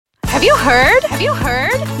Have you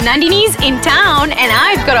heard? Nandini's in town and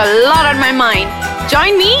I've got a lot on my mind.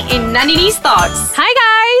 Join me in Nandini's Thoughts. Hi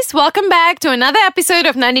guys, welcome back to another episode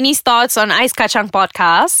of Nandini's Thoughts on Ice Kachang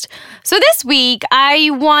Podcast. So this week, I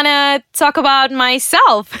want to talk about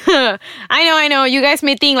myself. I know, you guys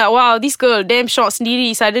may think like, wow, this girl damn short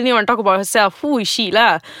sendiri suddenly want to talk about herself. Who is she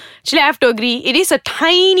lah? Actually, I have to agree, it is a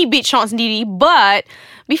tiny bit short sendiri, but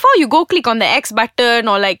before you go click on the X button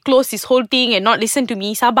or like close this whole thing and not listen to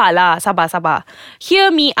me, sabar. Hear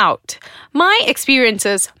me out. My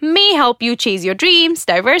experiences may help you chase your dreams,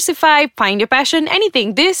 diversify, find your passion,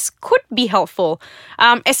 anything. This could be helpful,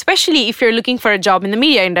 especially if you're looking for a job in the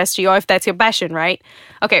media industry or if that's your passion, right?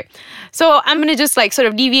 Okay, so I'm going to just like sort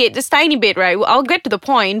of deviate just tiny bit, right? I'll get to the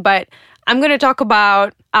point, but I'm going to talk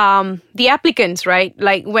about the applicants, right?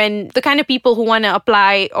 Like when the kind of people who want to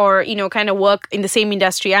apply or, kind of work in the same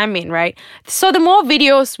industry I'm in, right? So the more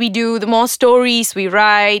videos we do, the more stories we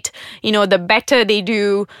write, the better they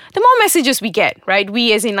do, the more messages we get, right?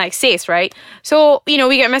 We as in like SAYS, right? So, we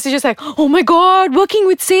get messages like, oh my God, working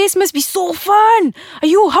with SAYS must be so fun.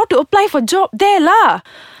 How to apply for job there lah?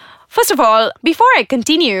 First of all, before I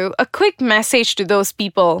continue, a quick message to those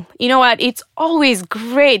people. You know what? It's always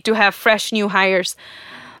great to have fresh new hires.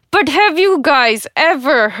 But have you guys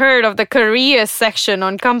ever heard of the careers section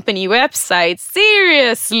on company websites?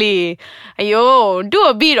 Seriously. Do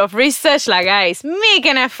a bit of research lah guys. Make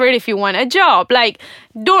an effort if you want a job.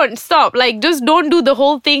 Don't stop. Just don't do the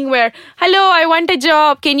whole thing where, hello, I want a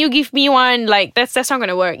job. Can you give me one? That's not going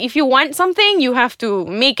to work. If you want something, you have to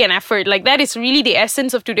make an effort. That is really the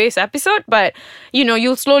essence of today's episode. But,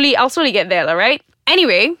 I'll slowly get there, all right?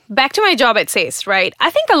 Anyway, back to my job at SAYS, right?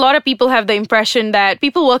 I think a lot of people have the impression that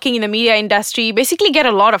people working in the media industry basically get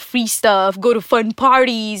a lot of free stuff, go to fun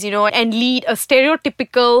parties, and lead a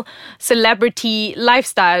stereotypical celebrity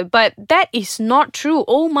lifestyle. But that is not true.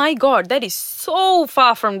 Oh my God, that is so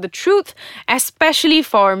far from the truth, especially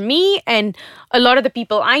for me and a lot of the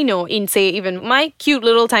people I know in, say, even my cute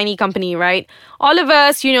little tiny company, right? All of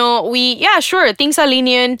us, things are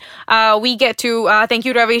lenient. We get to, thank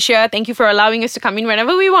you, Ravesha. Thank you for allowing us to come in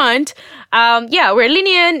whenever we want. We're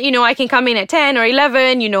lenient. I can come in at 10 or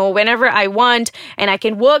 11, whenever I want, and I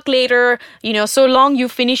can work later, so long you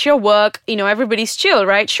finish your work, everybody's chill,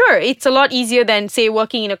 right? Sure, it's a lot easier than, say,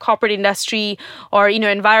 working in a corporate industry or,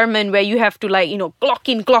 environment where you have to clock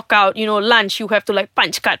in, clock out, lunch, you have to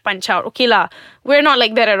punch out. Okay lah. We're not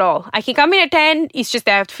like that at all. I can come in at 10. It's just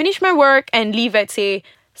that I have to finish my work and leave at, say,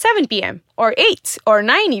 7 p.m. or 8 or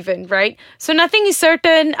 9 even, right? So nothing is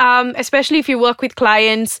certain, especially if you work with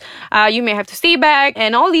clients. You may have to stay back,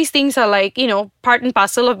 and all these things are part and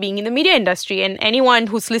parcel of being in the media industry. And anyone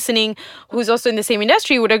who's listening who's also in the same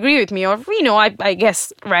industry would agree with me, or, I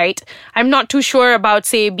guess, right? I'm not too sure about,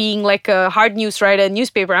 say, being like a hard news writer in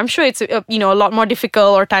newspaper. I'm sure it's, a lot more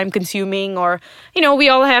difficult or time consuming, or, we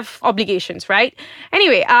all have obligations, right?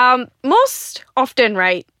 Anyway, most often,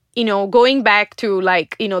 right? Going back to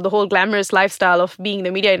the whole glamorous lifestyle of being in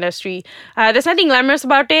the media industry, there's nothing glamorous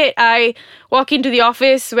about it. I walk into the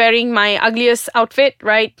office wearing my ugliest outfit,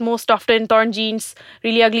 right? Most often torn jeans,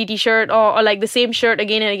 really ugly t-shirt, or the same shirt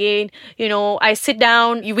again and again. I sit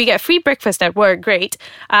down, we get free breakfast at work, great.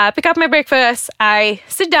 Pick up my breakfast, I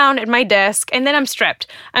sit down at my desk, and then I'm strapped.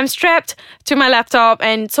 I'm strapped to my laptop,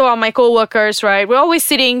 and so are my co-workers, right? We're always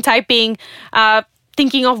sitting, typing,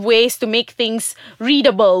 thinking of ways to make things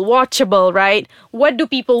readable, watchable, right? What do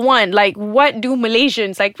people want? What do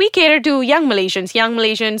Malaysians, we cater to young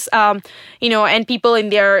Malaysians, and people in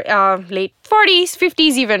their late 40s,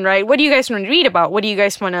 50s even, right? What do you guys want to read about? What do you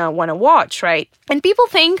guys want to watch, right? And people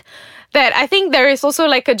think that, I think there is also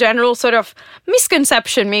a general sort of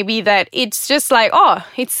misconception maybe that it's just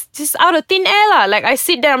it's just out of thin air lah. I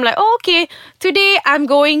sit there, I'm like, oh, okay, today I'm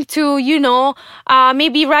going to,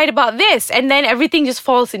 maybe write about this, and then everything just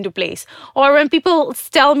falls into place. Or when people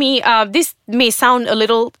tell me, this may sound a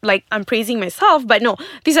little like I'm praising myself, but no,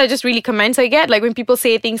 these are just really comments I get. When people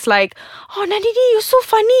say things like, oh, Nandini, you're so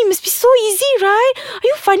funny, it must be so easy, right? Are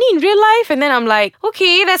you funny in real life? And then I'm like,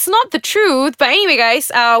 okay, that's not the truth. But anyway,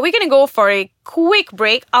 guys, we're gonna go for a quick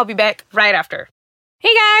break. I'll be back right after. Hey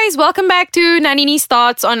guys, welcome back to Nandini's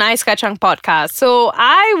Thoughts on Ice Kachang Podcast. So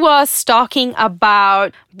I was talking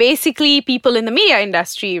about basically people in the media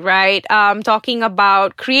industry, right? Talking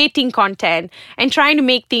about creating content and trying to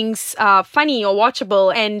make things funny or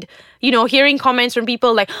watchable, and hearing comments from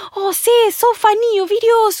people like, oh, sis, so funny, your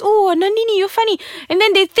videos. Oh, Nandini, you're funny. And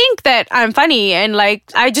then they think that I'm funny, and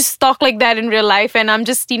I just talk like that in real life, and I'm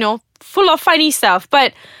just, full of funny stuff.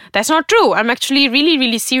 But that's not true. I'm actually really,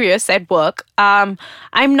 really serious at work. I'm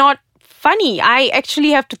not funny. I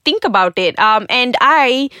actually have to think about it. And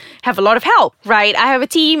I have a lot of help, right? I have a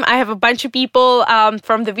team. I have a bunch of people,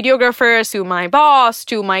 from the videographers to my boss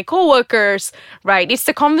to my coworkers, right? It's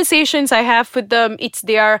the conversations I have with them. It's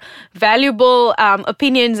their valuable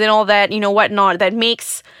opinions and all that, whatnot, that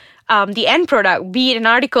makes the end product, be it an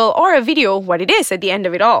article or a video, what it is at the end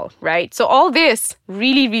of it all, right? So all this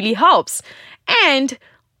really, really helps. And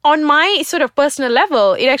on my sort of personal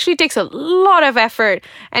level, it actually takes a lot of effort,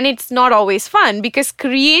 and it's not always fun, because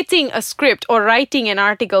creating a script or writing an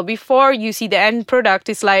article before you see the end product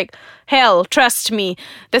is like hell. Trust me.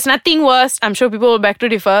 There's nothing worse. I'm sure people will beg to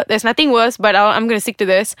differ. There's nothing worse, but I'm going to stick to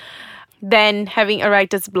this, than having a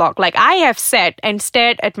writer's block. Like, I have sat and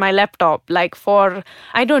stared at my laptop like for,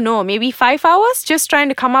 I don't know, maybe 5 hours just trying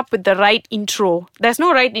to come up with the right intro. There's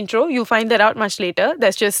no right intro. You'll find that out much later.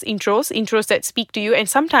 There's just intros that speak to you. And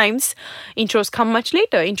sometimes intros come much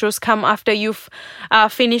later. Intros come after you've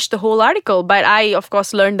finished the whole article. But I, of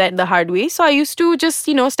course, learned that the hard way. So I used to just,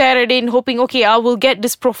 stare at it and hoping, okay, I will get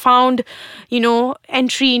this profound,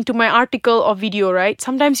 entry into my article or video, right?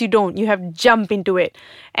 Sometimes you don't. You have to jump into it.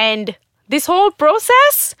 And this whole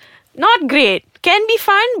process, not great. Can be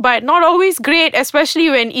fun, but not always great, especially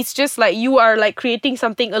when it's just like you are like creating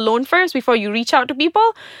something alone first before you reach out to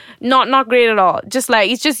people. Not great at all. Just like,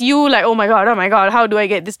 it's just you like, oh my God, how do I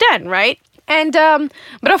get this done, right? And,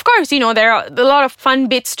 but of course, there are a lot of fun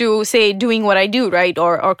bits to, say, doing what I do, right?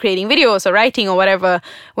 Or creating videos or writing or whatever.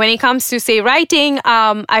 When it comes to, say, writing,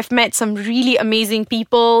 I've met some really amazing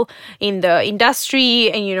people in the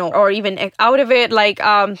industry and, or even out of it, like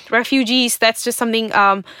refugees. That's just something,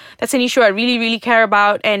 that's an issue I really, really care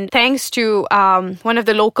about. And thanks to one of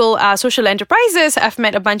the local social enterprises, I've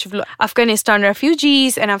met a bunch of Afghanistan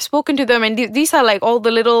refugees, and I've spoken to them. And these are like all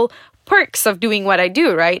the little perks of doing what I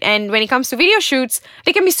do, right? And when it comes to video shoots,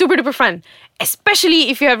 they can be super duper fun, especially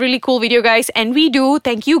if you have really cool video guys. And we do.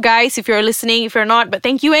 Thank you guys if you're listening. If you're not, but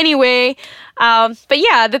thank you anyway. But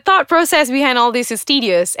yeah, the thought process behind all this is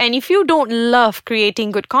tedious. And if you don't love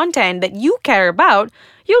creating good content that you care about,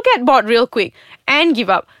 you'll get bored real quick and give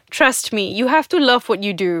up. Trust me, you have to love what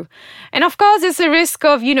you do. And of course, there's a risk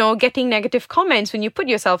of, getting negative comments when you put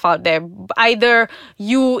yourself out there. Either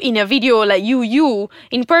you in a video, like you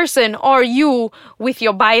in person, or you with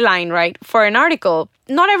your byline, right, for an article.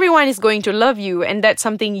 Not everyone is going to love you, and that's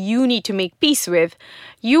something you need to make peace with.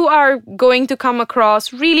 You are going to come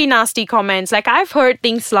across really nasty comments. Like, I've heard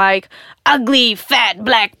things like, ugly, fat,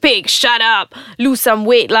 black pig, shut up, lose some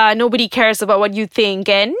weight lah, nobody cares about what you think,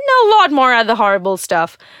 and a lot more other horrible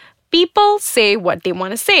stuff. People say what they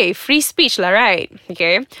want to say. Free speech lah, right?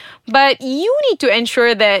 Okay? But you need to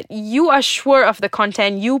ensure that you are sure of the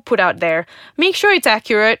content you put out there. Make sure it's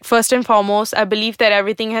accurate, first and foremost. I believe that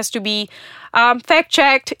everything has to be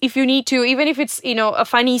fact-checked if you need to, even if it's, a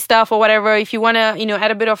funny stuff or whatever. If you want to,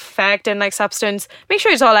 add a bit of fact and like substance, make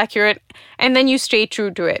sure it's all accurate, and then you stay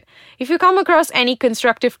true to it. If you come across any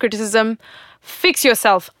constructive criticism, fix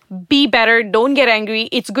yourself. Be better. Don't get angry.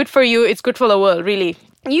 It's good for you. It's good for the world, really.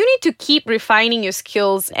 You need to keep refining your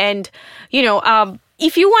skills, and,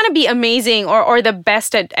 if you want to be amazing or the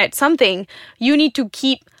best at something, you need to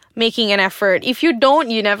keep making an effort. If you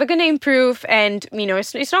don't, you're never going to improve, and,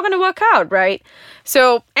 it's not going to work out, right?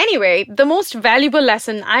 So anyway, the most valuable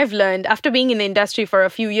lesson I've learned after being in the industry for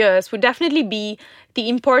a few years would definitely be the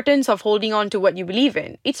importance of holding on to what you believe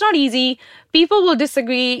in. It's not easy. People will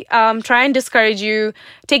disagree, try and discourage you,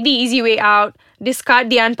 take the easy way out, discard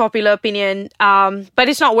the unpopular opinion, but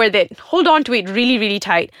it's not worth it. Hold on to it really, really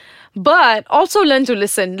tight. But also learn to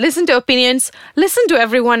listen. Listen to opinions. Listen to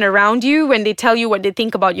everyone around you when they tell you what they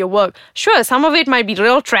think about your work. Sure, some of it might be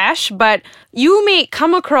real trash, but you may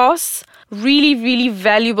come across really, really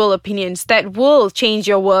valuable opinions that will change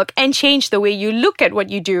your work and change the way you look at what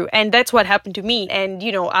you do. And that's what happened to me. And,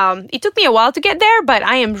 it took me a while to get there, but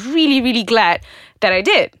I am really, really glad that I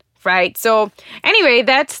did. Right. So anyway,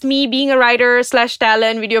 that's me being a writer /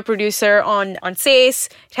 talent video producer on SAYS.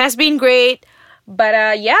 It has been great. But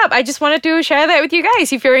I just wanted to share that with you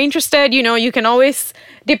guys. If you're interested, you can always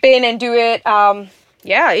dip in and do it.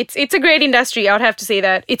 It's a great industry. I would have to say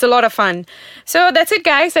that. It's a lot of fun. So that's it,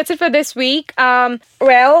 guys. That's it for this week.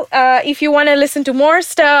 If you want to listen to more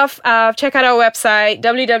stuff, check out our website,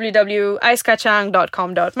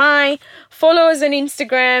 www.icekachang.com.my. Follow us on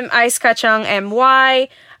Instagram, icekachangmy.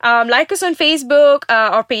 Like us on Facebook.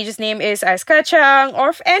 Our page's name is Ice Kachang.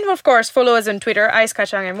 And of course, follow us on Twitter,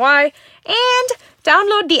 icekachangmy. And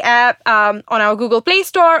download the app on our Google Play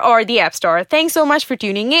Store or the App Store. Thanks so much for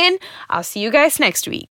tuning in. I'll see you guys next week.